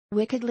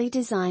Wickedly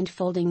designed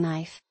folding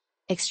knife.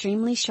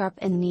 Extremely sharp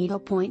and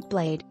needlepoint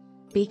blade.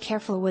 Be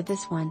careful with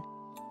this one.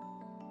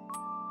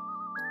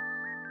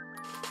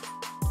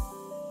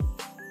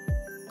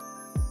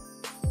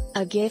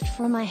 A gift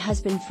for my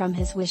husband from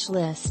his wish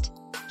list.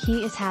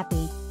 He is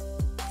happy.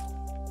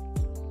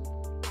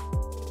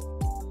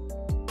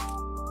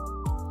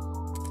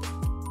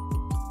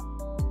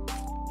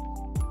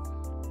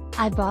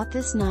 I bought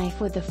this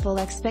knife with the full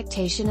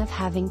expectation of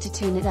having to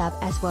tune it up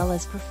as well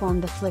as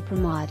perform the flipper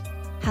mod.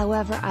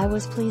 However, I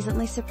was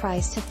pleasantly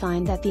surprised to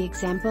find that the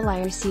example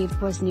I received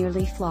was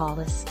nearly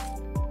flawless.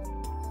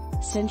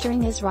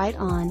 Centering is right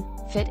on,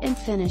 fit and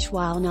finish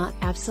while not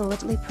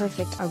absolutely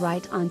perfect are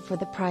right on for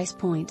the price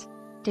point.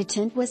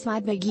 Detent was my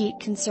biggest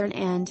concern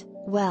and,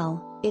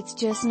 well, it's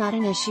just not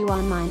an issue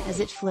on mine as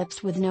it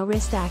flips with no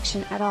wrist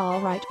action at all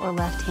right or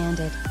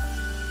left-handed.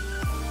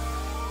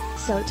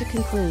 So to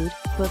conclude,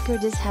 Boker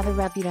does have a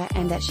reputation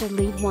and that should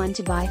lead one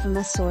to buy from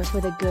a source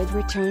with a good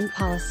return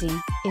policy.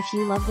 If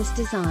you love this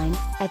design,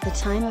 at the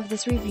time of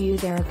this review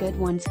there are good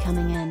ones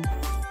coming in.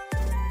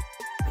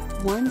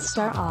 1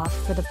 star off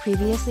for the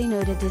previously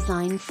noted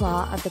design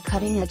flaw of the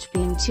cutting edge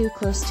being too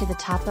close to the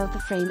top of the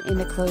frame in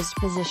the closed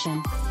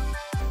position.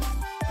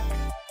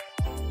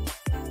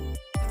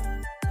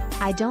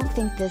 I don't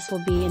think this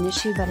will be an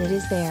issue but it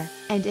is there,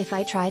 and if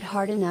I tried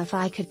hard enough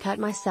I could cut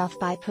myself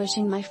by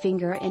pushing my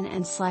finger in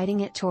and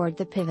sliding it toward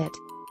the pivot.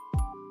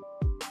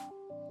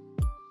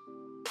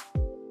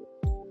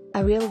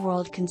 A real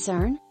world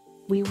concern?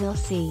 We will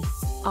see.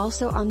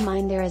 Also on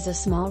mine there is a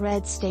small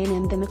red stain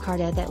in the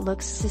micarta that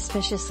looks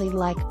suspiciously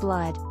like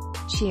blood.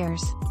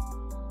 Cheers!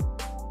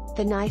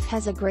 The knife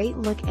has a great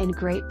look and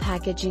great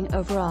packaging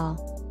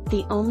overall.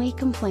 The only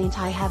complaint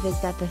I have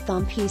is that the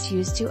thumb piece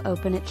used to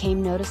open it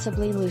came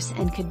noticeably loose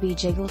and could be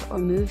jiggled or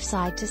moved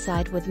side to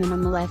side with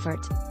minimal effort.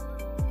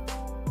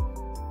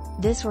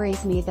 This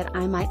worries me that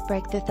I might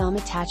break the thumb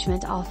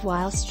attachment off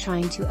whilst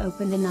trying to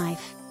open the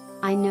knife.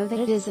 I know that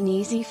it is an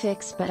easy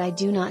fix but I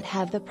do not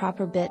have the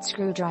proper bit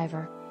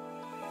screwdriver.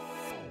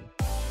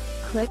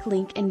 Click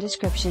link in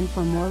description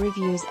for more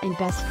reviews and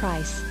best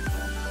price.